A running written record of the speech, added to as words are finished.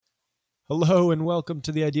Hello and welcome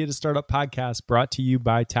to the Idea to Startup podcast brought to you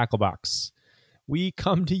by Tacklebox. We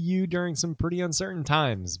come to you during some pretty uncertain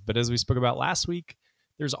times, but as we spoke about last week,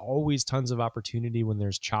 there's always tons of opportunity when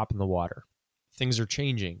there's chop in the water. Things are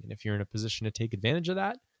changing, and if you're in a position to take advantage of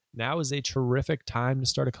that, now is a terrific time to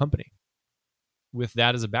start a company. With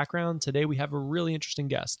that as a background, today we have a really interesting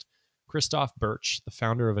guest, Christoph Birch, the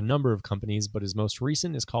founder of a number of companies, but his most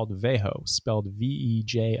recent is called Vejo, spelled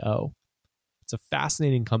V-E-J-O. It's a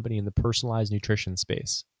fascinating company in the personalized nutrition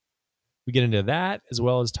space. We get into that, as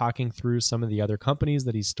well as talking through some of the other companies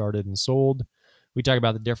that he started and sold. We talk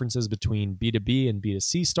about the differences between B2B and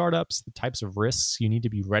B2C startups, the types of risks you need to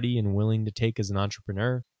be ready and willing to take as an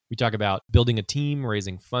entrepreneur. We talk about building a team,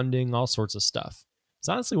 raising funding, all sorts of stuff. It's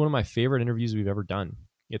honestly one of my favorite interviews we've ever done.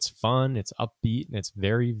 It's fun, it's upbeat, and it's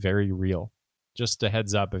very, very real. Just a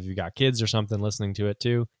heads up if you've got kids or something listening to it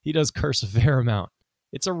too, he does curse a fair amount.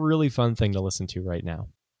 It's a really fun thing to listen to right now.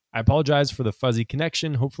 I apologize for the fuzzy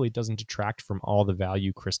connection. Hopefully it doesn't detract from all the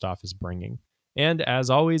value Christoph is bringing. And as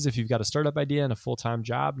always, if you've got a startup idea and a full-time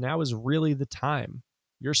job, now is really the time.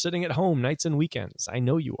 You're sitting at home nights and weekends. I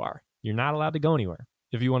know you are. You're not allowed to go anywhere.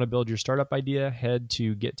 If you want to build your startup idea, head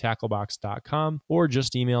to gettacklebox.com or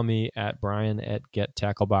just email me at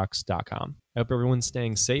brian@gettacklebox.com. I hope everyone's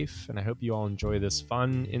staying safe, and I hope you all enjoy this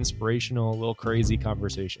fun, inspirational, little crazy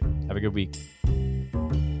conversation. Have a good week.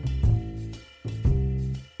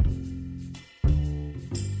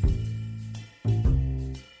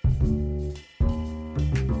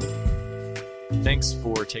 Thanks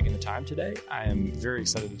for taking the time today. I am very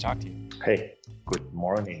excited to talk to you. Hey, good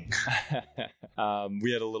morning.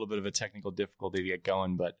 We had a little bit of a technical difficulty to get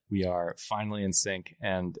going, but we are finally in sync,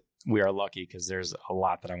 and we are lucky because there's a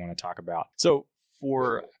lot that I want to talk about. So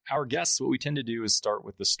for our guests, what we tend to do is start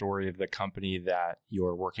with the story of the company that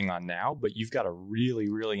you're working on now, but you've got a really,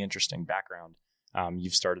 really interesting background.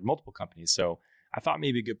 You've started multiple companies. So I thought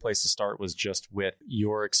maybe a good place to start was just with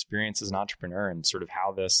your experience as an entrepreneur and sort of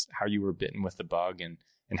how you were bitten with the bug and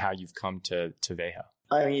how you've come to Vejo.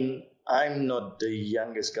 I mean, I'm not the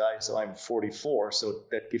youngest guy, so I'm 44. So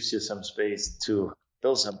that gives you some space to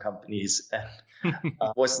build some companies, and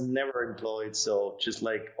was never employed. So just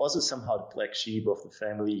like also somehow the black sheep of the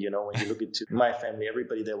family, you know, when you look into my family,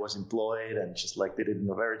 everybody there was employed and just like did it in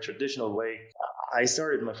a very traditional way. I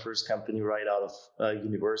started my first company right out of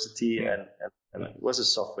university and it was a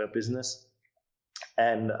software business.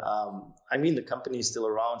 And I mean, the company is still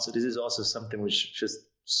around. So this is also something which is just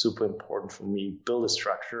super important for me. Build a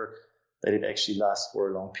structure that it actually lasts for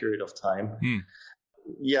a long period of time.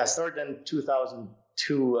 Yeah, I started in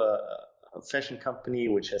 2002, a fashion company,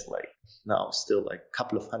 which has like now still like a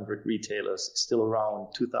couple of hundred retailers, still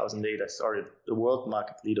around. 2008, I started the world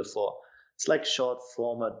market leader for, it's like short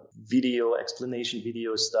format video, explanation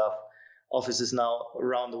video stuff. Offices now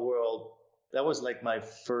around the world. That was like my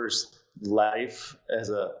first life as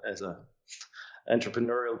a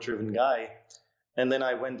entrepreneurial driven guy. And then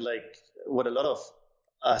I went like what a lot of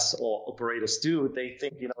us or operators do. They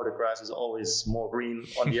think, you know, the grass is always more green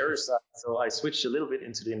on the other side. So I switched a little bit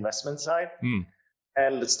into the investment side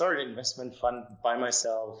and started an investment fund by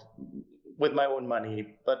myself with my own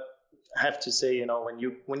money. But I have to say, you know,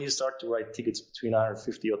 when you start to write tickets between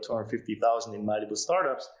 150 or 250,000 in multiple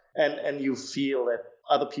startups, and you feel that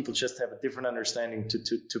other people just have a different understanding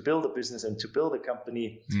to build a business and to build a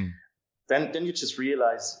company, then you just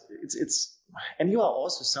realize it's and you are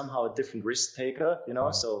also somehow a different risk taker, you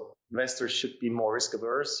know. So investors should be more risk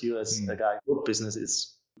averse. You as a guy who business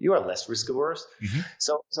is, you are less risk averse.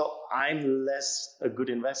 So I'm less a good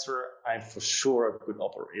investor. I'm for sure a good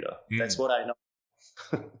operator. That's what I know.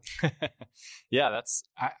 Yeah,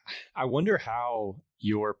 I wonder how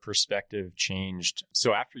your perspective changed.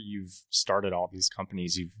 So after you've started all these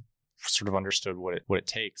companies, you've sort of understood what it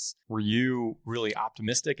takes. Were you really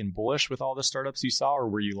optimistic and bullish with all the startups you saw, or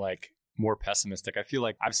were you like more pessimistic? I feel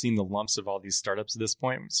like I've seen the lumps of all these startups at this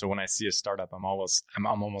point. So when I see a startup, I'm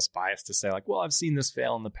almost biased to say like, well, I've seen this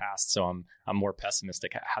fail in the past, so I'm more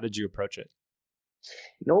pessimistic. How did you approach it?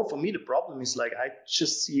 No, for me, the problem is like, I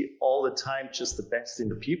just see all the time just the best in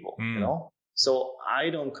the people, you know? So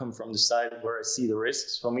I don't come from the side where I see the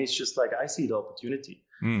risks. For me, it's just like, I see the opportunity.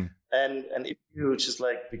 And if you just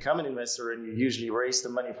like become an investor and you usually raise the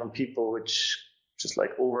money from people which just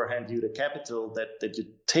like overhand you the capital that you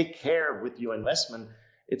take care with your investment,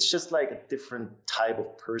 it's just like a different type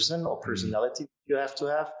of person or personality you have to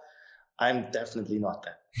have. I'm definitely not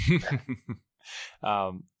that.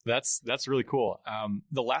 That's really cool.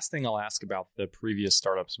 The last thing I'll ask about the previous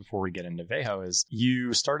startups before we get into Vejo is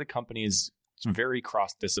you started companies It's very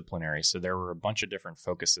cross-disciplinary. So there were a bunch of different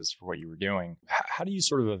focuses for what you were doing. How do you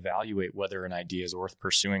sort of evaluate whether an idea is worth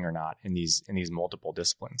pursuing or not in these multiple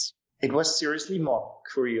disciplines? It was seriously more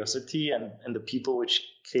curiosity and the people which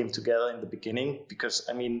came together in the beginning. Because,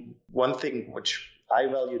 I mean, one thing which I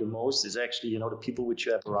value the most is actually, the people which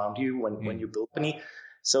you have around you when you build a company.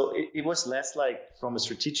 So it was less like from a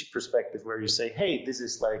strategic perspective where you say, hey, this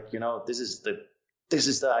is like, this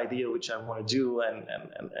is the idea which I want to do and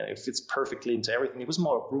it fits perfectly into everything. It was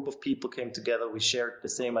more a group of people came together. We shared the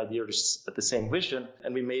same idea, the same vision,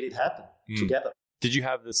 and we made it happen together. Did you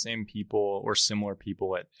have the same people or similar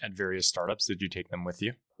people at various startups? Did you take them with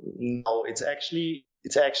you? No, it's actually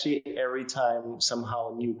every time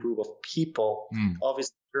somehow a new group of people.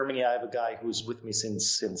 Obviously, in Germany, I have a guy who's with me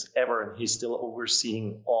since ever, and he's still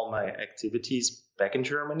overseeing all my activities back in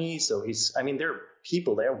Germany. So there are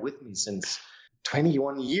people there with me since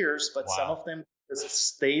 21 years, but Wow. Some of them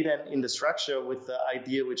just stayed in the structure with the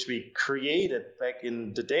idea which we created back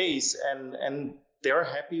in the days, and they're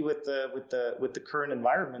happy with the current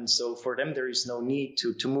environment. So for them, there is no need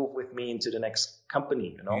to move with me into the next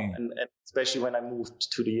company, and especially when I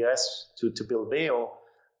moved to the US to build Veo,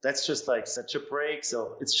 that's just like such a break.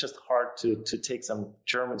 So it's just hard to take some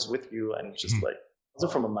Germans with you, and just like also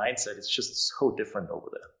from a mindset, it's just so different over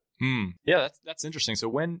there. Yeah, that's interesting. So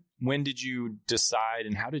when did you decide,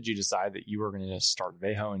 and how did you decide that you were going to start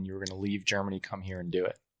Veho and you were going to leave Germany, come here and do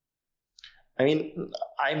it? I mean,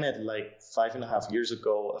 I met like 5.5 years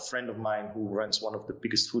ago a friend of mine who runs one of the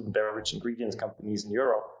biggest food and beverage ingredients companies in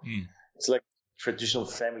Europe. It's like a traditional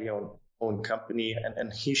family-owned company,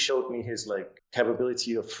 and he showed me his like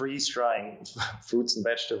capability of freeze-drying fruits and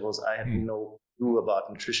vegetables. I had no clue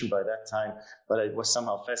about nutrition by that time, but it was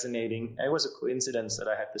somehow fascinating. And it was a coincidence that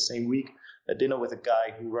I had the same week a dinner with a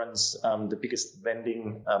guy who runs the biggest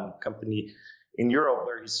vending company in Europe,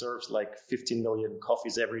 where he serves like 15 million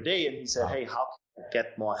coffees every day. And he said, hey, how can I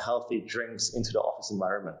get more healthy drinks into the office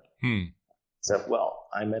environment? I said, well,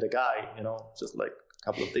 I met a guy, just like a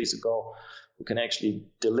couple of days ago, who can actually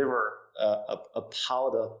deliver a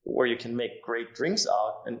powder where you can make great drinks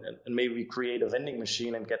out, and maybe create a vending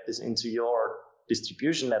machine and get this into your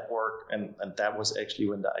distribution network. And that was actually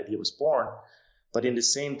when the idea was born. But in the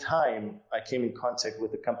same time, I came in contact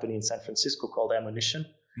with a company in San Francisco called Ammunition.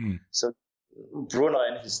 So Bruno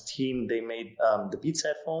and his team, they made the Beats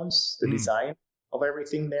headphones, the design of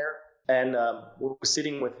everything there. And we were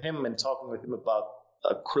sitting with him and talking with him about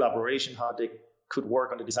a collaboration, how they could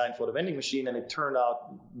work on the design for the vending machine. And it turned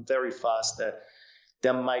out very fast that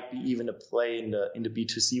there might be even a play in the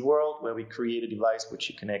B2C world, where we create a device which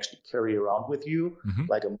you can actually carry around with you,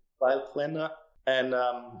 like a mobile blender. And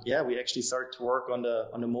we actually started to work on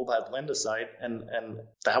the mobile blender side, and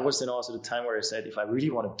that was then also the time where I said, if I really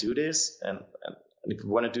want to do this, and if we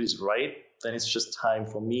want to do this right, then it's just time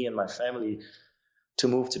for me and my family to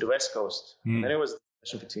move to the West Coast. And then it was a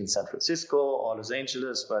decision between San Francisco or Los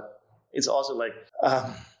Angeles, but it's also like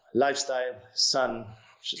lifestyle, sun,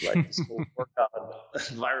 just like this whole workout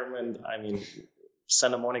environment. I mean,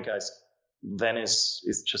 Santa Monica Venice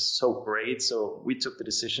is just so great. So we took the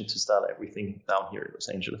decision to start everything down here in Los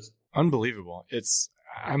Angeles. Unbelievable.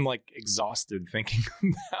 I'm like exhausted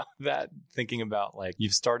thinking about like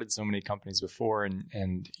you've started so many companies before,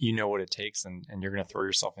 and you know what it takes, and you're going to throw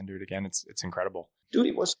yourself into it again. It's incredible. Dude,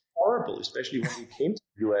 it was horrible, especially when we came to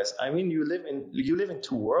the US. I mean, you live in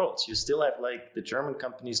two worlds. You still have like the German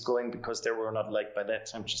companies going, because they were not like by that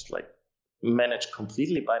time just like managed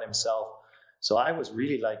completely by themselves. So I was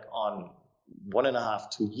really like on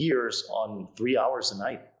 1.5, 2 years on 3 hours a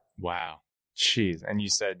night. Wow. Jeez. And you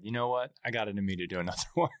said, you know what? I got it in me to do another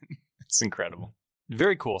one. It's incredible.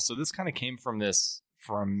 Very cool. So this kind of came from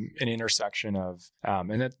an intersection of,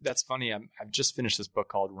 and that's funny. I've just finished this book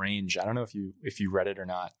called Range. I don't know if you read it or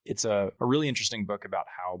not. It's a really interesting book about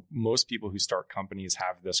how most people who start companies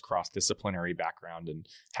have this cross-disciplinary background and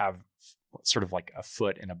have sort of like a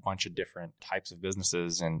foot in a bunch of different types of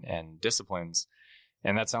businesses and disciplines.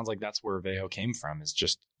 And that sounds like that's where Veho came from, is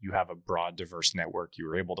just you have a broad, diverse network. You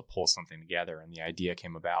were able to pull something together, and the idea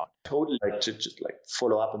came about. Totally, like to just like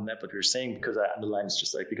follow up on that, what you're saying, because I underline it's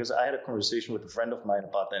just like, because I had a conversation with a friend of mine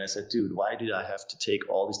about that. And I said, dude, why did I have to take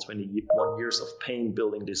all these 21 years of pain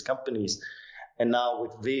building these companies? And now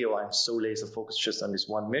with Veho, I'm so laser focused just on this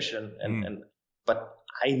one mission. But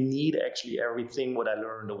I need actually everything what I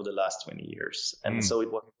learned over the last 20 years. And so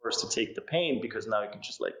it was worth to take the pain, because now you can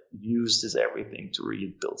just like use this everything to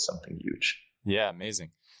really build something huge. Yeah,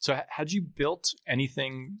 amazing. So had you built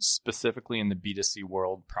anything specifically in the B2C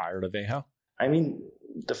world prior to Veho? I mean,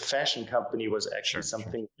 the fashion company was actually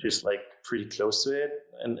something just like pretty close to it.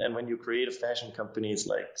 And when you create a fashion company, it's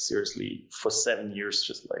like seriously for 7 years,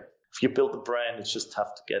 just like if you build the brand, it's just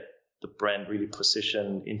tough to get the brand really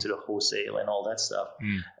positioned into the wholesale and all that stuff.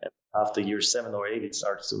 And after year 7 or 8, it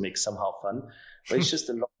starts to make somehow fun, but it's just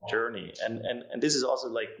a long journey. And this is also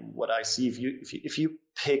like what I see. If you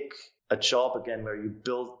pick a job again where you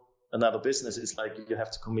build another business, it's like you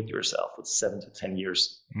have to commit yourself with 7 to 10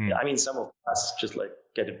 years. I mean, some of us just like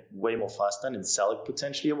get it way more fast done and sell it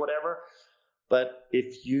potentially or whatever. But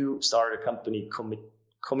if you start a company,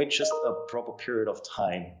 commit just a proper period of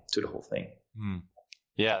time to the whole thing.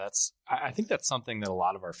 Yeah, I think that's something that a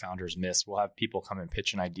lot of our founders miss. We'll have people come and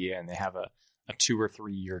pitch an idea and they have a 2 or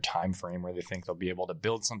 3 year time frame where they think they'll be able to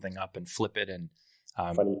build something up and flip it. And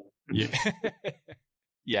Funny.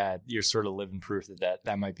 yeah, you're sort of living proof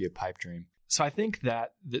that might be a pipe dream. So I think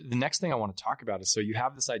that the next thing I want to talk about is, so you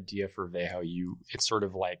have this idea for Vejo. It sort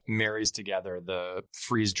of like marries together the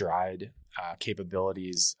freeze-dried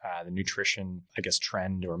capabilities, the nutrition, I guess,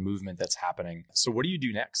 trend or movement that's happening. So what do you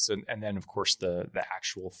do next? And then, of course, the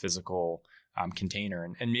actual physical container.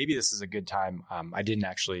 And maybe this is a good time. I didn't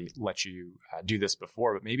actually let you do this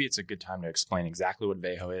before, but maybe it's a good time to explain exactly what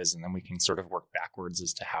Vejo is, and then we can sort of work backwards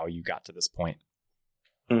as to how you got to this point.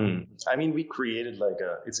 I mean, we created like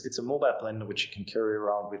it's a mobile blender which you can carry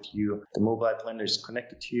around with you. The mobile blender is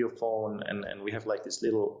connected to your phone, and we have like this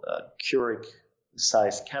little Keurig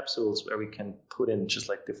sized capsules where we can put in just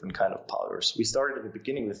like different kind of powders. We started at the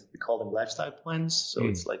beginning with, we call them lifestyle blends. So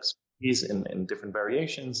it's like smoothies in different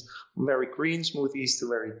variations, from very green smoothies to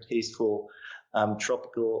very tasteful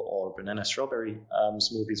tropical or banana strawberry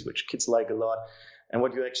smoothies, which kids like a lot. And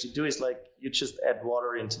what you actually do is like you just add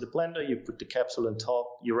water into the blender, you put the capsule on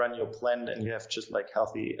top, you run your blend, and you have just like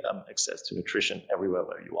healthy access to nutrition everywhere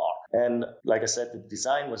where you are. And like I said, the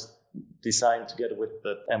design was designed together with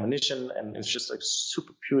the ammunition, and it's just like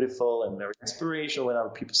super beautiful and very inspirational. Whenever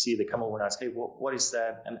people see it, they come over and ask, hey, what is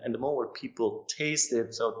that? And the more people taste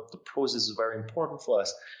it, so the process is very important for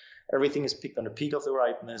us. Everything is picked on the peak of the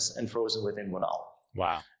ripeness and frozen within 1 hour.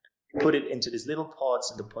 Wow. Put it into these little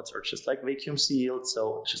pots, and the pots are just like vacuum sealed.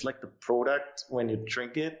 So just like the product, when you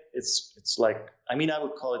drink it, it's like, I mean, I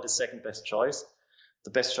would call it the second best choice.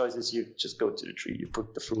 The best choice is you just go to the tree, you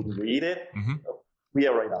put the fruit and you eat it. We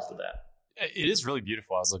are right after that. It is really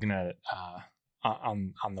beautiful. I was looking at it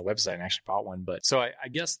on the website and actually bought one. But so I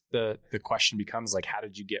guess the question becomes like, how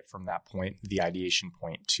did you get from that point, the ideation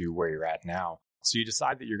point, to where you're at now? So you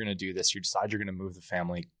decide that you're going to do this. You decide you're going to move the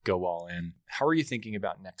family, go all in. How are you thinking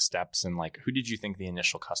about next steps? And like, who did you think the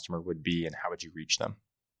initial customer would be, and how would you reach them?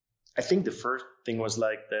 I think the first thing was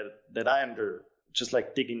like that I just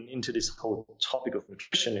like digging into this whole topic of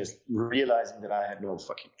nutrition is realizing that I had no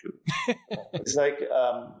fucking clue. It's like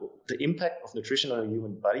the impact of nutrition on a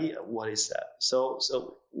human body. What is that?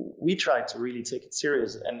 So we tried to really take it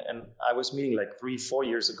serious. And I was meeting like 3-4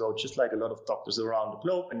 years ago, just like a lot of doctors around the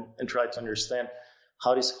globe, and tried to understand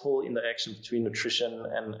how this whole interaction between nutrition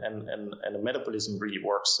and the metabolism really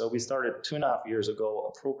works. So we started 2.5 years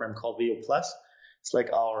ago a program called Vejo Plus. It's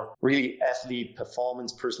like our really athlete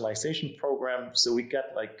performance personalization program. So we got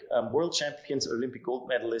like world champions, Olympic gold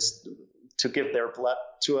medalists to give their blood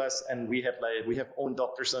to us. And we have own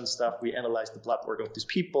doctors and stuff. We analyzed the blood work of these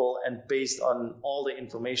people. And based on all the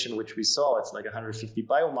information which we saw, it's like 150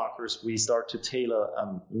 biomarkers. We start to tailor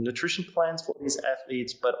nutrition plans for these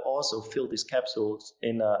athletes, but also fill these capsules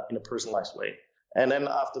in a personalized way. And then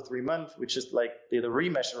after 3 months, we just like did a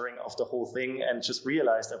remeasuring of the whole thing and just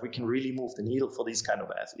realized that we can really move the needle for these kind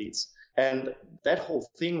of athletes. And that whole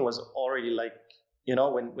thing was already like, you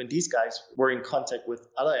know, when these guys were in contact with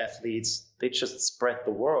other athletes, they just spread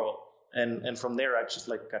the word. And from there, I just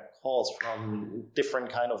like got calls from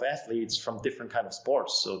different kind of athletes from different kind of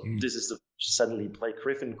sports. So this is suddenly Blake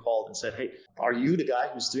Griffin called and said, hey, are you the guy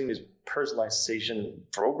who's doing this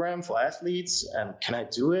personalization program for athletes? And can I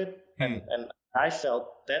do it? And I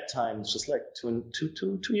felt that time, just like two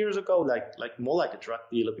years ago, like more like a drug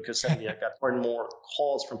dealer, because suddenly I got more and more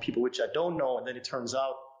calls from people which I don't know, and then it turns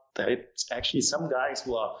out that it's actually some guys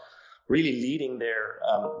who are really leading their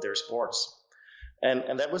sports,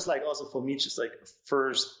 and that was like also for me just like a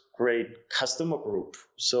first great customer group.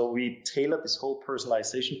 So we tailored this whole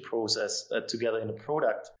personalization process together in a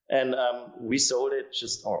product, and we sold it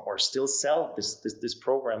or still sell this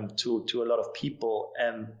program to a lot of people,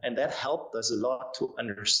 and that helped us a lot to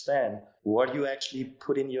understand what you actually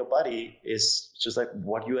put in your body is just like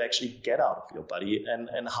what you actually get out of your body,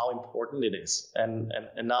 and how important it is, and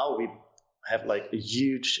now we have like a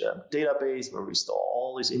huge database where we store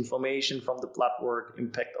all this information from the blood work,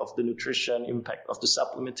 impact of the nutrition, impact of the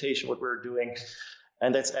supplementation, what we're doing.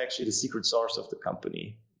 And that's actually the secret sauce of the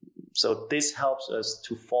company. So this helps us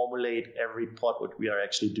to formulate every pod what we are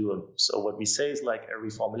actually doing. So what we say is like every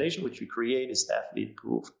formulation which we create is athlete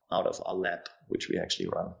proof out of our lab, which we actually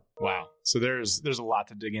run. Wow. So there's a lot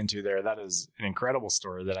to dig into there. That is an incredible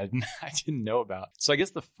story that I didn't know about. So I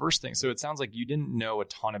guess the first thing, so it sounds like you didn't know a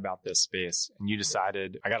ton about this space and you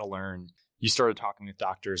decided, I got to learn. You started talking with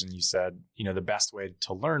doctors and you said, the best way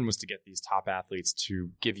to learn was to get these top athletes to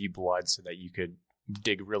give you blood so that you could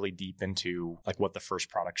dig really deep into like what the first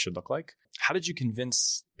product should look like. How did you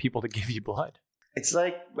convince people to give you blood? It's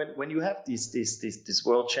like when you have these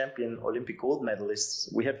world champion Olympic gold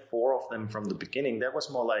medalists, we had 4 of them from the beginning. That was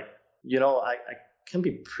more like, I can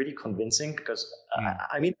be pretty convincing because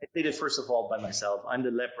I did it first of all by myself. I'm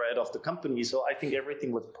the lab rat of the company. So I think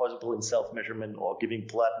everything was possible in self-measurement or giving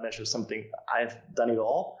blood measure something. I've done it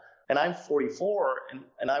all. And I'm 44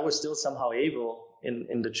 and I was still somehow able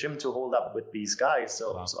in the gym to hold up with these guys.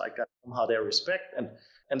 So I got somehow their respect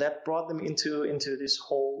and that brought them into this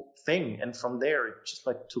whole thing. And from there, it just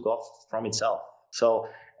like took off from itself. So,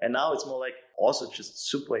 and now it's more like also just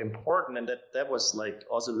super important. And that was like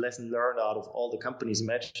also lesson learned out of all the companies.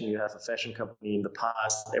 Imagine you have a fashion company in the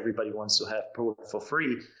past, everybody wants to have product for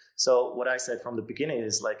free. So what I said from the beginning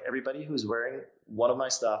is like everybody who's wearing one of my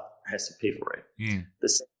stuff has to pay for it. The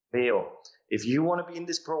same Veo. If you want to be in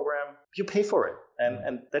this program, you pay for it.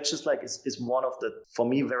 And that's just like, is one of the, for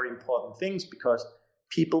me, very important things because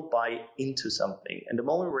people buy into something. And the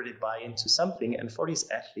moment where they buy into something, and for these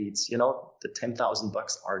athletes, the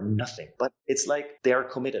 $10,000 are nothing, but it's like they're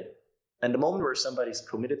committed. And the moment where somebody's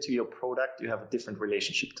committed to your product, you have a different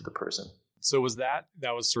relationship to the person. So was that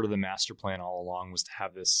was sort of the master plan all along, was to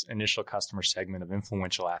have this initial customer segment of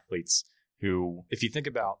influential athletes who, if you think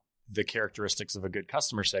about the characteristics of a good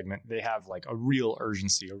customer segment, they have like a real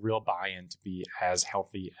urgency, a real buy-in to be as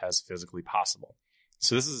healthy as physically possible.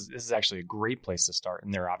 So this is actually a great place to start.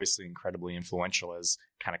 And they're obviously incredibly influential as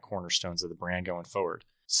kind of cornerstones of the brand going forward.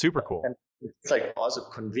 Super cool. And it's like also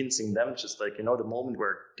convincing them, just like, the moment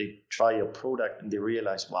where they try your product and they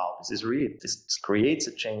realize, wow, this creates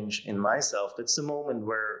a change in myself. That's the moment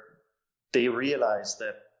where they realize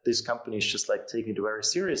that this company is just like taking it very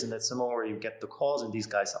serious. And that's the moment where you get the calls and these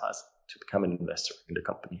guys ask to become an investor in the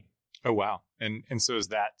company. Oh, wow. And so is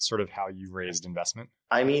that sort of how you raised investment?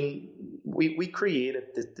 I mean, we created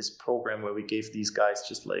this program where we gave these guys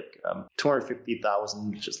just like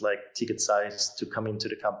 250,000, just like ticket size to come into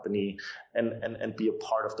the company and be a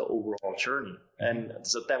part of the overall journey. And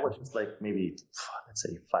so that was just like maybe, let's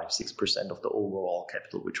say 5-6% of the overall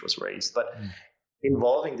capital which was raised. But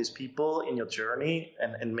involving these people in your journey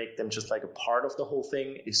and make them just like a part of the whole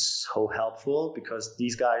thing is so helpful because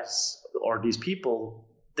these guys or these people,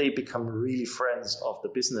 they become really friends of the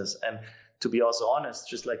business. And to be also honest,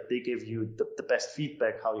 just like they give you the best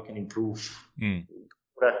feedback, how you can improve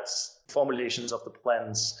products, formulations of the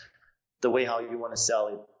plans, the way how you want to sell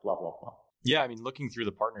it, blah, blah, blah. Yeah, I mean, looking through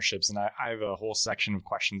the partnerships, and I have a whole section of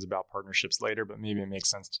questions about partnerships later, but maybe it makes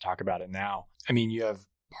sense to talk about it now. I mean, you have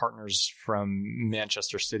partners from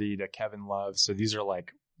Manchester City to Kevin Love. So these are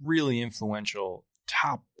like really influential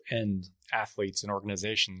top end athletes and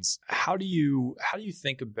organizations. How do you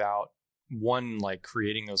think about, one, like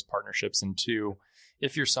creating those partnerships, and two,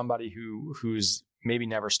 if you're somebody who's maybe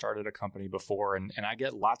never started a company before, and I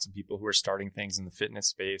get lots of people who are starting things in the fitness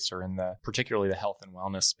space or in particularly the health and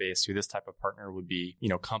wellness space, who this type of partner would be,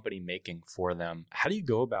 company making for them. How do you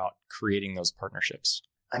go about creating those partnerships?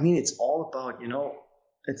 I mean, it's all about,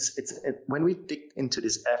 it's when we dig into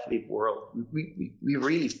this athlete world, we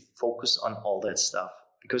really focus on all that stuff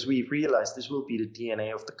because we realize this will be the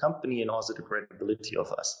DNA of the company and also the credibility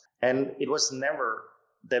of us. And it was never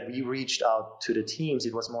that we reached out to the teams.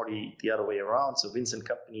 It was more the other way around. So Vincent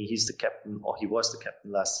Kompany, he's the captain, or he was the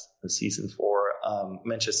captain last season for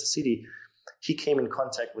Manchester City. He came in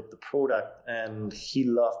contact with the product and he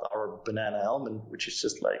loved our banana almond, which is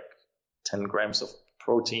just like 10 grams of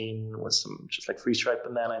protein with some just like freeze-dried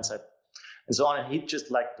banana inside and so on. And he just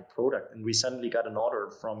liked the product. And we suddenly got an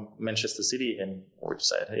order from Manchester City and we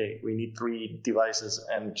said, hey, we need 3 devices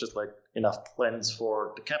and just like enough plans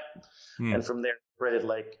for the captain. And from there, spread it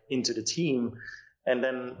like into the team. And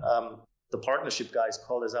then the partnership guys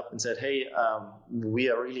called us up and said, hey, we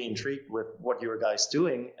are really intrigued with what your guys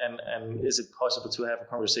doing. And is it possible to have a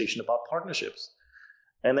conversation about partnerships?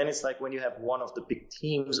 And then it's like when you have one of the big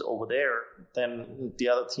teams over there, then the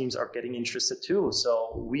other teams are getting interested too.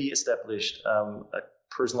 So we established a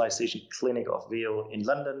personalization clinic of Veo in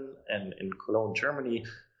London and in Cologne, Germany.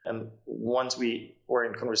 And once we were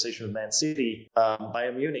in conversation with Man City,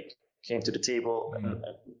 Bayern Munich came to the table and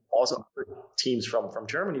also teams from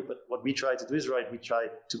Germany. But what we try to do is, we try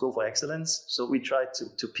to go for excellence. So we try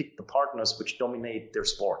to pick the partners which dominate their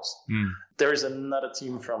sports. There is another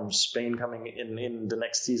team from Spain coming in the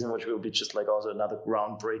next season, which will be just like also another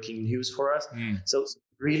groundbreaking news for us. So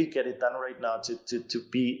really get it done right now to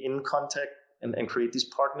be in contact and create these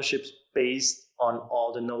partnerships based on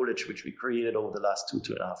all the knowledge which we created over the last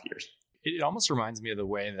 2.5 years. It almost reminds me of the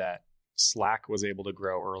way that Slack was able to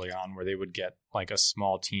grow early on, where they would get like a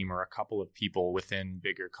small team or a couple of people within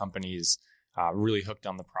bigger companies really hooked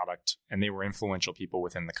on the product, and they were influential people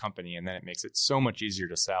within the company. And then it makes it so much easier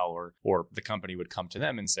to sell, or the company would come to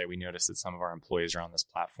them and say, we noticed that some of our employees are on this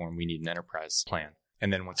platform. We need an enterprise plan.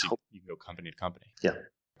 And then once you go company to company. Yeah.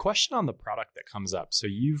 Question on the product that comes up. So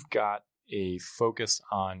you've got a focus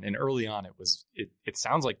on, and early on it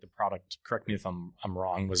sounds like the product, correct me if I'm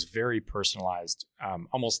wrong, was very personalized,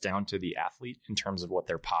 almost down to the athlete in terms of what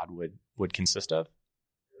their pod would consist of.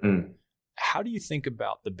 How do you think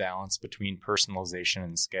about the balance between personalization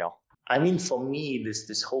and scale? I mean, for me,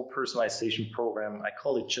 this whole personalization program, I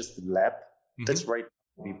call it just the lab. That's right,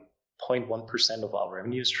 0.1% of our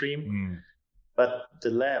revenue stream. But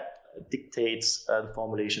the lab dictates the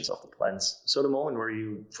formulations of the plans. So the moment where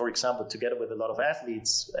you, for example, together with a lot of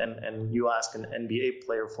athletes, and you ask an NBA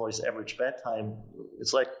player for his average bedtime,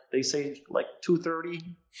 it's like they say like 2:30,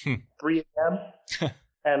 3 a.m.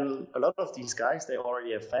 And a lot of these guys, they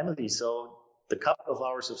already have families. So the couple of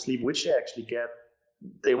hours of sleep, which they actually get,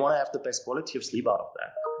 they want to have the best quality of sleep out of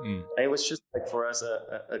that. And it was just like for us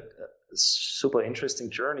a super interesting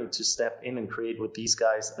journey to step in and create with these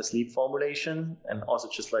guys a sleep formulation, and also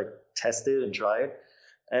just like test it and try it.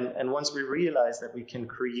 And once we realized that we can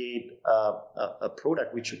create a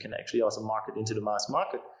product which we can actually also market into the mass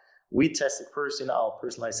market, we tested first in our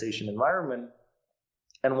personalization environment.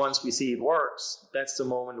 And once we see it works, that's the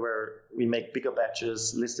moment where we make bigger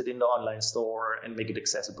batches, list it in the online store, and make it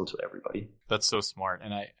accessible to everybody. That's so smart.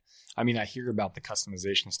 And I mean, I hear about the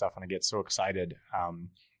customization stuff and I get so excited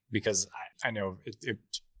because I know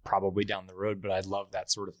it's probably down the road, but I'd love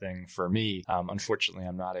that sort of thing for me. Unfortunately,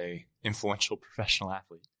 I'm not a influential professional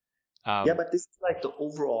athlete. But this is like the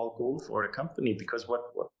overall goal for the company, because what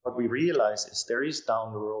we realize is there is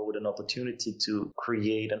down the road an opportunity to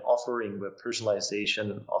create an offering where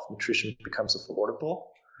personalization of nutrition becomes affordable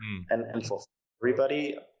and for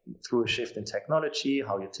everybody through a shift in technology,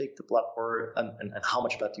 how you take the blood work and how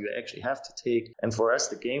much blood do you actually have to take. And for us,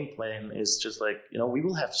 the game plan is just like, we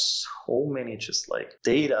will have so many just like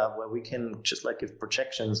data where we can just like give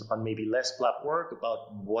projections on maybe less blood work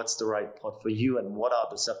about what's the right pod for you and what are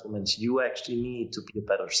the supplements you actually need to be a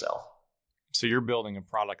better self. So you're building a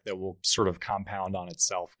product that will sort of compound on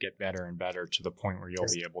itself, get better and better to the point where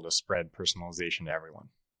you'll be able to spread personalization to everyone.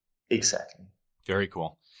 Exactly. Very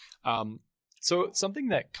cool. So something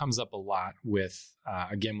that comes up a lot with,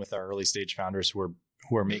 again, with our early stage founders who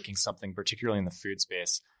are making something, particularly in the food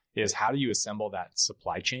space, is how do you assemble that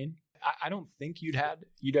supply chain? I don't think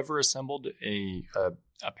you'd ever assembled a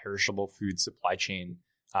perishable food supply chain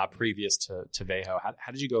previous to Vejo.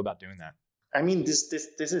 How did you go about doing that? I mean, this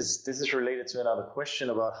is related to another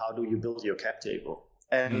question about how do you build your cap table.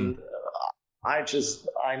 And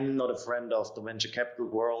I'm not a friend of the venture capital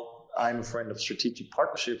world. I'm a friend of strategic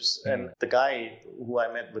partnerships. And the guy who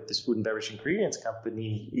I met with this food and beverage ingredients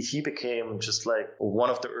company, he became just like one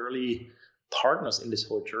of the early partners in this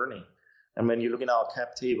whole journey. And when you look in our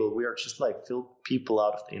cap table, we are just like people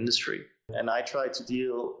out of the industry. And I try to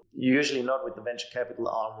deal, usually not with the venture capital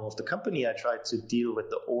arm of the company, I try to deal with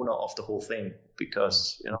the owner of the whole thing,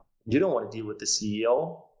 because you don't want to deal with the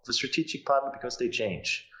CEO, the strategic partner, because they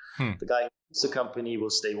change. The guy who owns the company will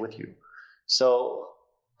stay with you. So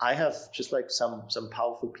I have just like some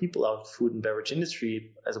powerful people out of the food and beverage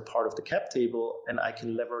industry as a part of the cap table, and I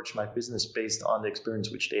can leverage my business based on the experience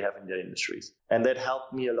which they have in their industries. And that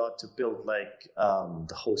helped me a lot to build like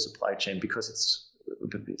the whole supply chain, because it's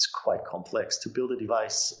quite complex to build a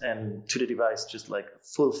device, and to the device just like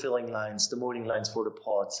full filling lines, the molding lines for the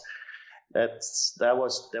pods. That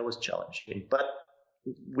was challenging, but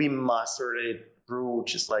we mastered it through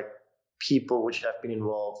just like people which have been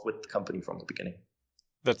involved with the company from the beginning.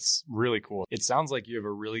 That's really cool. It sounds like you have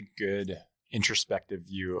a really good introspective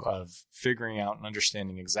view of figuring out and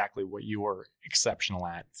understanding exactly what you are exceptional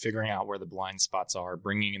at, figuring out where the blind spots are,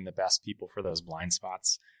 bringing in the best people for those blind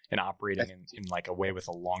spots, and operating in like a way with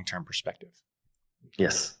a long-term perspective.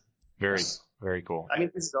 Yes. Very cool. I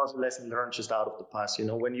mean, this is also a lesson learned just out of the past.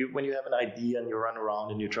 When you have an idea and you run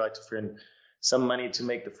around and you try to find some money to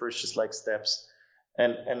make the first just like steps,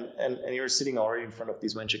 and you're sitting already in front of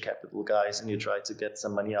these venture capital guys and you try to get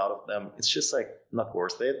some money out of them, it's just like not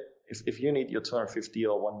worth it. If you need your 250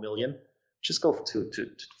 or 1 million, just go to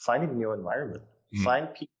finding a new environment.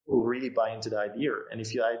 Find people who really buy into the idea. And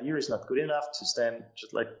if your idea is not good enough to stand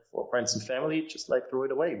just like for friends and family, just like throw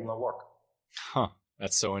it away. It will not work. Huh.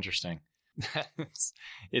 That's so interesting.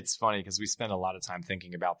 It's funny because we spend a lot of time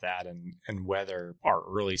thinking about that and whether our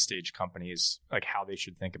early stage companies, like how they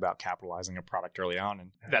should think about capitalizing a product early on.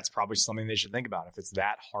 And that's probably something they should think about. If it's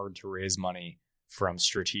that hard to raise money from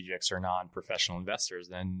strategics or non-professional investors,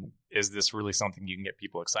 then is this really something you can get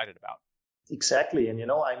people excited about? Exactly. And,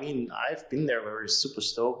 I've been there where it's super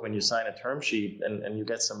stoked when you sign a term sheet and you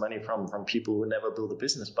get some money from people who never build a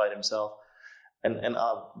business by themselves and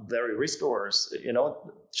are very risk averse.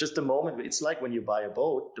 Just the moment, it's like when you buy a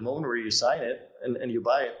boat, the moment where you sign it and you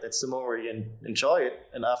buy it, that's the moment where you enjoy it.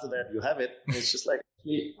 And after that, you have it. And it's just like,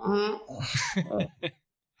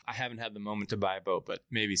 I haven't had the moment to buy a boat, but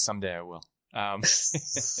maybe someday I will.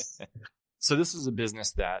 So this is a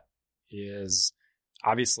business that is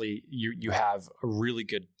obviously you have a really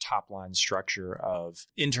good top line structure of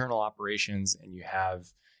internal operations and you have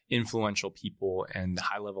influential people and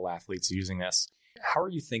high level athletes using this. How are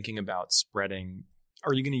you thinking about spreading?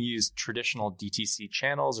 Are you going to use traditional DTC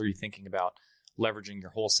channels? Or are you thinking about leveraging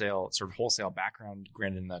your wholesale background,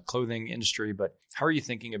 granted in the clothing industry, but how are you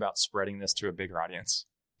thinking about spreading this to a bigger audience?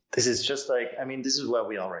 This is just like, this is where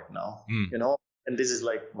we are right now, and this is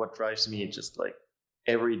like what drives me just like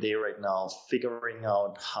every day right now, figuring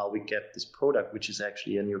out how we get this product, which is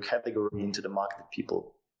actually a new category, into the market that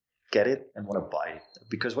people get it and want to buy it.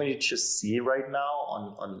 Because when you just see right now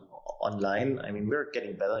on online, we're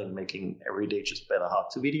getting better in making every day just better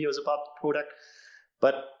how-to videos about the product.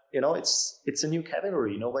 But it's a new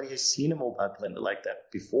category. Nobody has seen a mobile blender like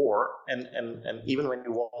that before. And even when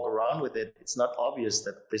you walk around with it, it's not obvious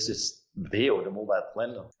that this is Veo, the mobile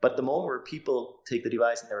blender. But the moment where people take the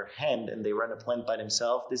device in their hand and they run a blend by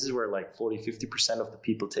themselves, this is where like 40-50% of the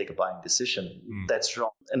people take a buying decision. That's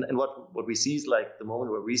wrong. And what we see is like the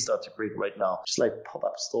moment where we start to create right now, just like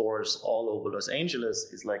pop-up stores all over Los Angeles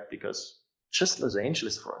is like, because just Los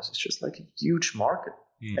Angeles for us is just like a huge market.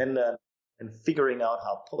 And figuring out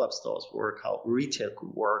how pop-up stores work, how retail could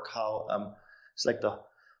work, how it's like the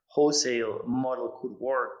wholesale model could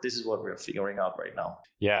work. This is what we're figuring out right now.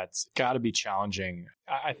 Yeah, it's got to be challenging.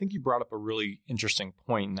 I think you brought up a really interesting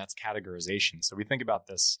point, and that's categorization. So we think about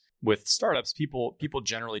this with startups. People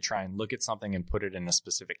generally try and look at something and put it in a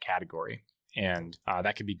specific category. And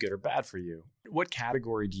that could be good or bad for you. What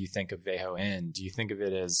category do you think of Veho in? Do you think of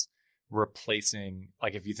it as replacing,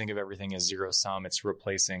 like if you think of everything as zero sum, it's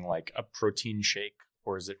replacing like a protein shake,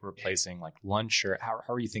 or is it replacing like lunch, or how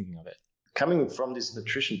are you thinking of it? Coming from this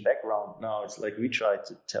nutrition background now, it's like we try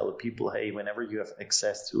to tell people, hey, whenever you have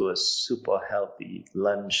access to a super healthy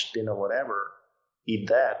lunch, dinner, whatever, eat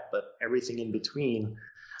that. But everything in between,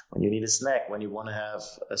 when you need a snack, when you want to have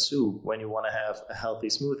a soup, when you want to have a healthy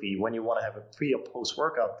smoothie, when you want to have a pre or post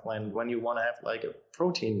workout plan, when you want to have like a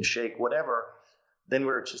protein shake, whatever, then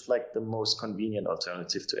we're just like the most convenient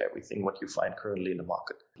alternative to everything what you find currently in the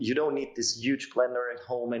market. You don't need this huge blender at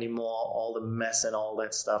home anymore, all the mess and all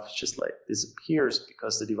that stuff. It's just like disappears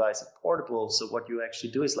because the device is portable. So what you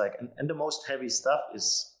actually do is like, and the most heavy stuff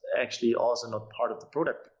is actually also not part of the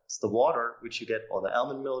product. It's the water, which you get, or the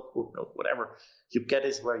almond milk, oat milk, whatever. You get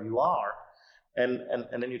is where you are. And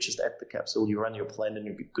then you just add the capsule, you run your plan, and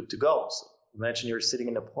you'll be good to go. So imagine you're sitting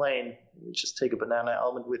in a plane, you just take a banana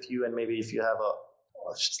almond with you, and maybe if you have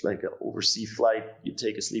it's just like an overseas flight, you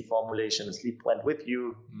take a sleep formulation, a sleep blend with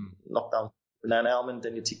you, knock down banana almond,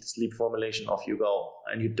 then you take the sleep formulation, off you go.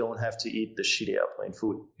 And you don't have to eat the shitty airplane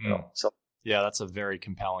food. So yeah, that's a very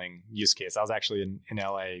compelling use case. I was actually in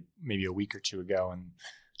LA maybe a week or two ago,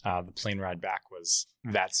 and the plane ride back was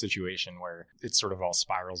that situation where it sort of all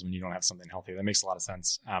spirals when you don't have something healthy. That makes a lot of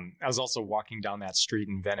sense. I was also walking down that street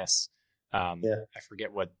in Venice. I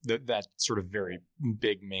forget what that sort of very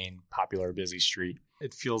big, main, popular, busy street.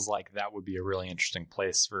 It feels like that would be a really interesting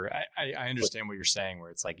place for, I understand what you're saying, where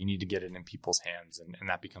it's like you need to get it in people's hands, and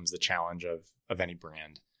that becomes the challenge of any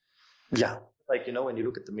brand. Yeah. Like, when you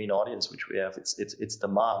look at the main audience, which we have, it's the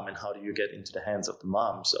mom, and how do you get into the hands of the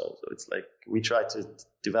mom? So it's like, we try to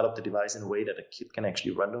develop the device in a way that a kid can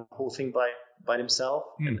actually run the whole thing by themselves.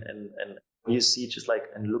 And you see just like,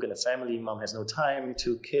 and look at a family, mom has no time,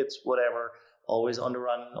 2 kids, whatever, always on the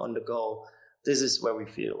run, on the go. This is where we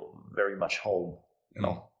feel very much home,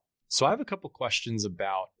 So I have a couple questions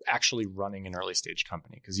about actually running an early stage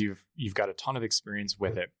company, because you've got a ton of experience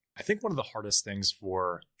with it. I think one of the hardest things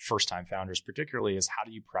for first-time founders particularly is, how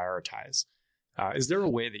do you prioritize? Is there a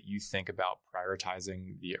way that you think about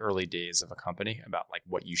prioritizing the early days of a company, about like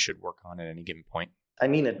what you should work on at any given point? I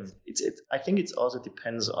mean, I think it also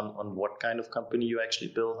depends on what kind of company you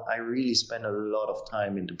actually build. I really spend a lot of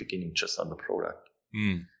time in the beginning just on the product.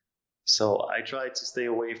 So I try to stay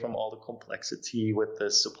away from all the complexity with the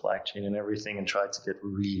supply chain and everything, and try to get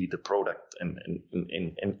really the product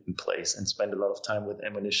in place, and spend a lot of time with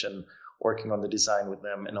Ammunition, working on the design with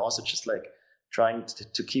them, and also just like trying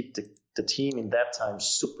to keep the team in that time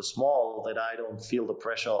super small, that I don't feel the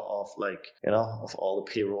pressure of of all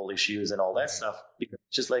the payroll issues and all that stuff. Because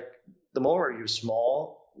just like the more you're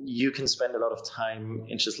small, you can spend a lot of time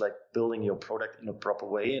in just like building your product in a proper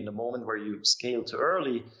way. And the moment where you scale too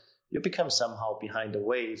early, you become somehow behind the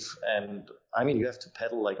wave. And I mean, you have to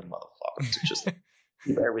pedal like a motherfucker to just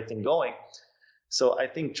keep everything going. So I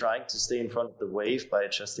think trying to stay in front of the wave by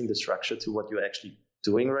adjusting the structure to what you're actually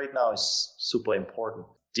doing right now is super important.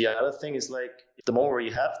 The other thing is like, the more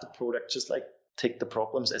you have the product, just like take the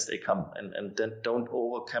problems as they come, and then don't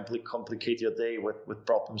over complicate your day with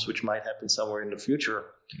problems which might happen somewhere in the future.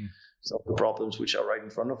 So the problems which are right in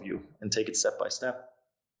front of you, and take it step by step.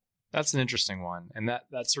 That's an interesting one. And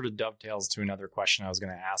that sort of dovetails to another question I was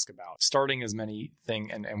going to ask about. Starting as many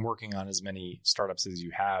and working on as many startups as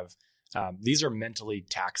you have, these are mentally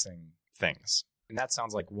taxing things. And that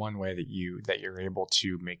sounds like one way that you're able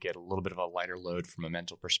to make it a little bit of a lighter load from a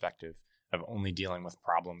mental perspective of only dealing with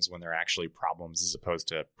problems when they're actually problems, as opposed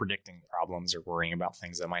to predicting problems or worrying about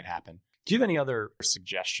things that might happen. Do you have any other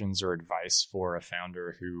suggestions or advice for a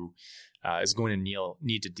founder who is going to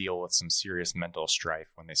need to deal with some serious mental strife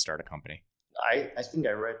when they start a company? I think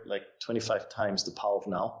I read like 25 times The Power of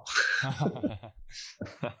Now.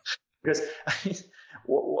 Because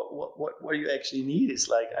what you actually need is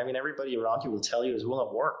like, I mean, everybody around you will tell you this will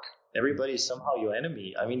not work. Everybody is somehow your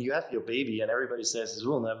enemy. I mean, you have your baby and everybody says this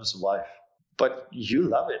will never survive. But you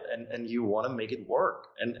love it and you want to make it work.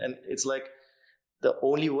 And it's like, the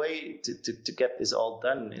only way to get this all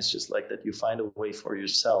done is just like that you find a way for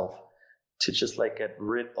yourself to just like get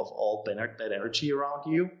rid of all bad energy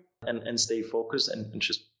around you and stay focused and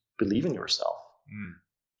just believe in yourself.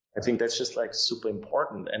 I think that's just like super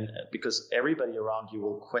important. And because everybody around you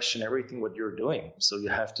will question everything what you're doing. So you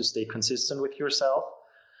have to stay consistent with yourself.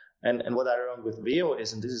 And what I learned with Veo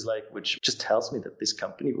is, and this is like, which just tells me that this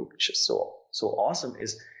company will be just so awesome,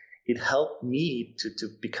 is it helped me to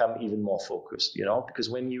become even more focused, because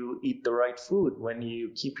when you eat the right food, when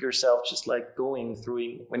you keep yourself just like going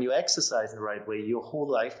through, when you exercise the right way, your whole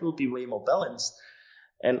life will be way more balanced.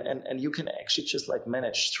 And you can actually just like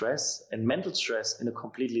manage stress and mental stress in a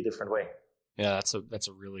completely different way. Yeah, that's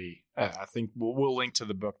a really, I think we'll link to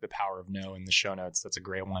the book, The Power of No, in the show notes. That's a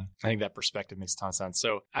great one. I think that perspective makes a ton of sense.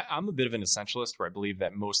 So I'm a bit of an essentialist where I believe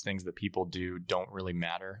that most things that people do don't really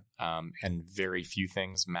matter. And very few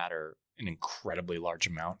things matter an incredibly large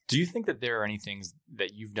amount. Do you think that there are any things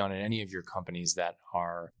that you've done in any of your companies that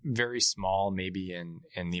are very small, maybe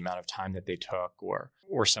in the amount of time that they took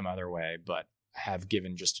or some other way, but have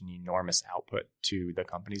given just an enormous output to the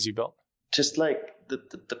companies you built? Just like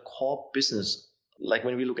the core business, like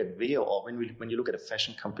when we look at Veo, or when you look at a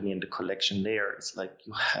fashion company and the collection there, it's like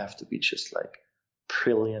you have to be just like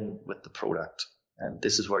brilliant with the product. And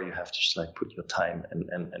this is where you have to just like put your time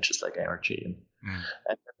and just like energy in.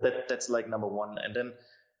 And that's like number one. And then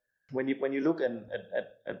when you look at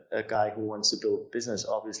a guy who wants to build business,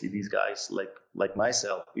 obviously these guys like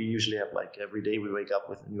myself, we usually have like every day we wake up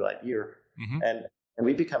with a new idea, and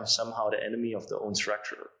we become somehow the enemy of their own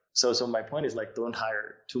structure. So my point is like, don't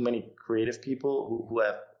hire too many creative people who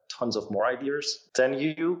have tons of more ideas than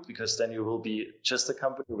you, because then you will be just a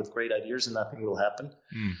company with great ideas and nothing will happen.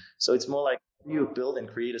 So it's more like you build and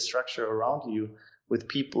create a structure around you with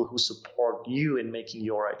people who support you in making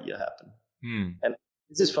your idea happen. And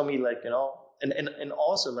this is for me, like, and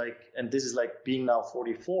also like, and this is like being now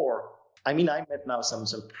 44. I mean, I met now some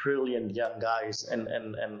brilliant young guys and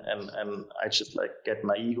I just like get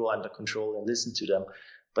my ego under control and listen to them.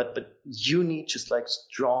 But you need just like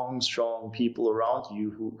strong people around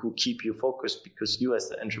you who keep you focused, because you as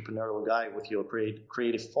the entrepreneurial guy with your great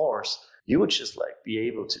creative force, you would just like be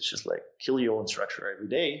able to just like kill your own structure every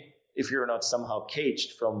day if you're not somehow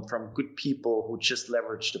caged from good people who just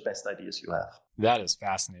leverage the best ideas you have. That is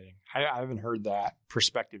fascinating. I haven't heard that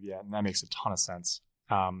perspective yet, and that makes a ton of sense.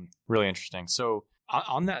 Really interesting. So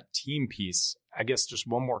on that team piece, I guess just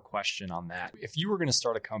one more question on that. If you were going to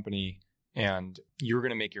start a company and you're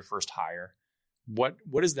going to make your first hire, what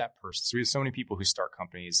is that person? So we have so many people who start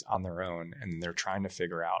companies on their own and they're trying to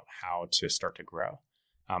figure out how to start to grow.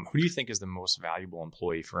 Who do you think is the most valuable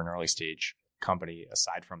employee for an early stage company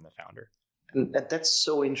aside from the founder? And that's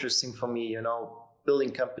so interesting for me,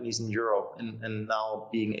 building companies in Europe and now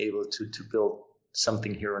being able to build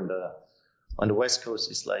something here in On the West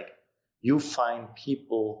Coast, it's like you find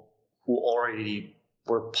people who already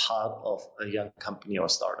were part of a young company or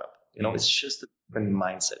startup. It's just a different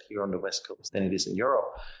mindset here on the West Coast than it is in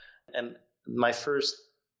Europe. And my first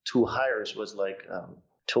 2 hires was like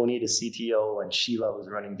Tony, the CTO, and Shiva was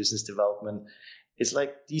running business development. It's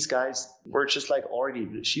like these guys were just like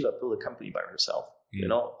already, Shiva built a company by herself,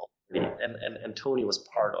 and Tony was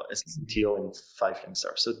part of as CTO in 5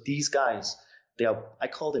 Youngstars. So these guys, I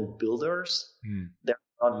call them builders. They're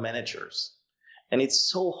not managers. And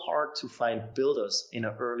it's so hard to find builders in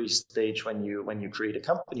an early stage when you create a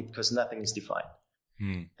company because nothing is defined.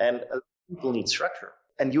 And people need structure.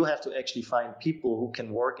 And you have to actually find people who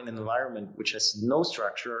can work in an environment which has no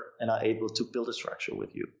structure and are able to build a structure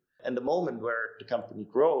with you. And the moment where the company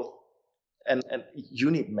grows, and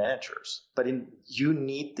you need managers, but you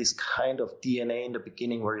need this kind of DNA in the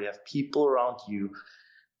beginning where you have people around you.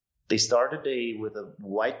 They start a day with a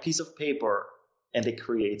white piece of paper and they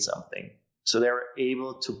create something. So they're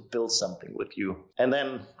able to build something with you. And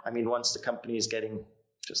then, once the company is getting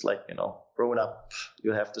just like, grown up,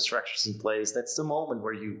 you have the structures in place. That's the moment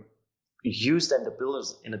where you use then the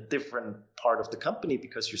builders in a different part of the company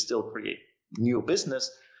because you still create new business.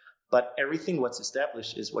 But everything what's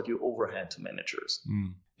established is what you overhand to managers.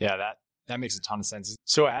 Yeah, that makes a ton of sense.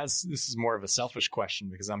 So as this is more of a selfish question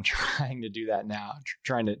because I'm trying to do that now,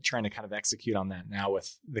 trying to kind of execute on that now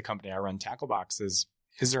with the company I run, Tacklebox, is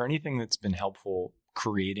there anything that's been helpful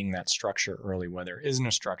creating that structure early, where there isn't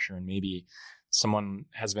a structure and maybe someone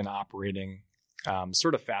has been operating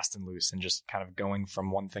sort of fast and loose and just kind of going from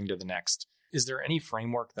one thing to the next? Is there any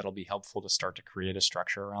framework that'll be helpful to start to create a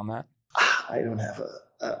structure around that? I don't have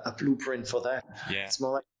a blueprint for that. Yeah. It's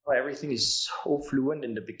more like everything is so fluent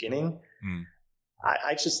in the beginning.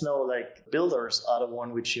 I just know like builders are the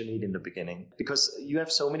one which you need in the beginning because you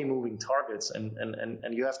have so many moving targets and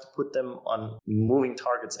you have to put them on moving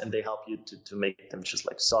targets and they help you to make them just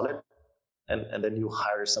like solid. And then you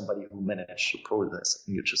hire somebody who manages the process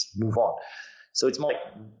and you just move on. So it's more like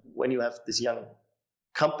when you have this young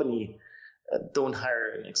company, don't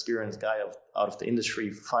hire an experienced guy out of the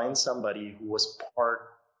industry. Find somebody who was part.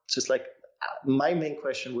 Just like my main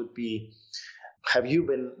question would be, have you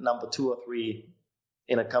been number 2 or 3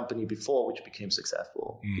 in a company before which became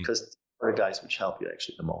successful? Because they're the guys which help you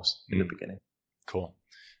actually the most in the beginning. Cool.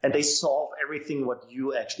 And they solve everything what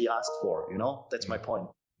you actually asked for. That's my point.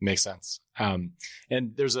 Makes sense. And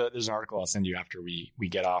there's an article I'll send you after we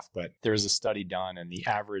get off, but there's a study done and the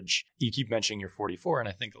average, you keep mentioning you're 44. And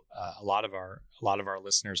I think a lot of our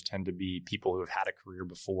listeners tend to be people who have had a career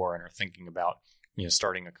before and are thinking about,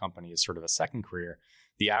 starting a company as sort of a second career.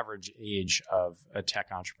 The average age of a tech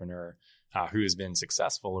entrepreneur who has been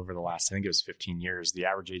successful over the last, I think it was 15 years, the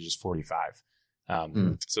average age is 45.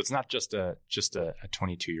 So it's not just a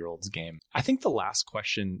 22-year-old's game. I think the last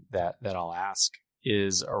question that I'll ask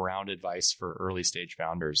is around advice for early stage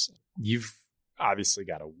founders. You've obviously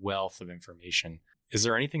got a wealth of information. Is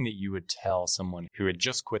there anything that you would tell someone who had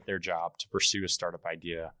just quit their job to pursue a startup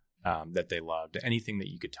idea that they loved? Anything that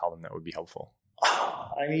you could tell them that would be helpful?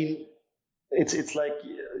 It's like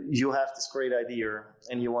you have this great idea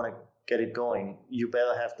and you want to get it going. You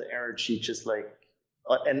better have the energy, just like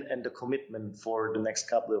and the commitment for the next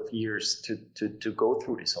couple of years to go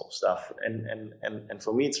through this whole stuff. And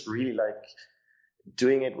for me, it's really like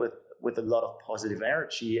doing it with a lot of positive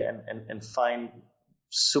energy and find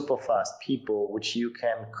super fast people which you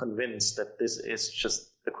can convince that this is just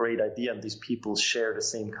a great idea and these people share the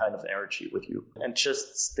same kind of energy with you, and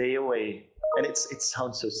just stay away. And it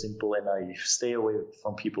sounds so simple and naive. Stay away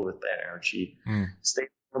from people with bad energy. Stay away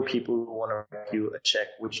from people who want to write you a check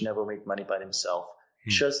which never make money by themselves.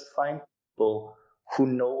 Just find people who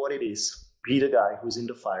know what it is. Be the guy who's in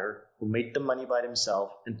the fire, who made the money by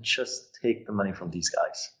themselves, and just take the money from these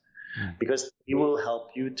guys. Because it will help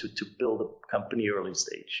you to build a company early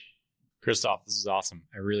stage. Christoph, this is awesome.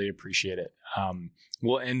 I really appreciate it.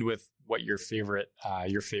 We'll end with what your favorite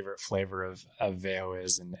flavor of Veo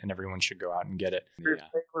is, and everyone should go out and get it.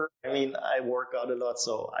 Flavor, I work out a lot,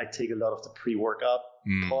 so I take a lot of the pre-workout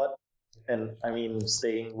pod. And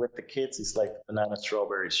staying with the kids is like banana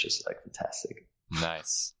strawberry is just like fantastic.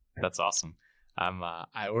 Nice. That's awesome.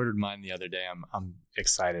 I ordered mine the other day. I'm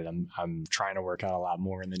excited. I'm trying to work out a lot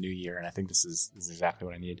more in the new year, and I think this is exactly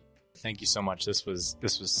what I need. Thank you so much. This was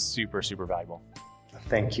super, super valuable.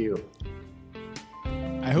 Thank you.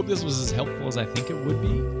 I hope this was as helpful as I think it would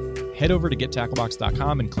be. Head over to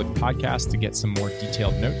gettacklebox.com and click podcast to get some more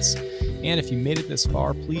detailed notes. And if you made it this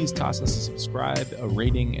far, please toss us a subscribe, a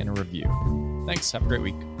rating, and a review. Thanks. Have a great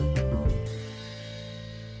week.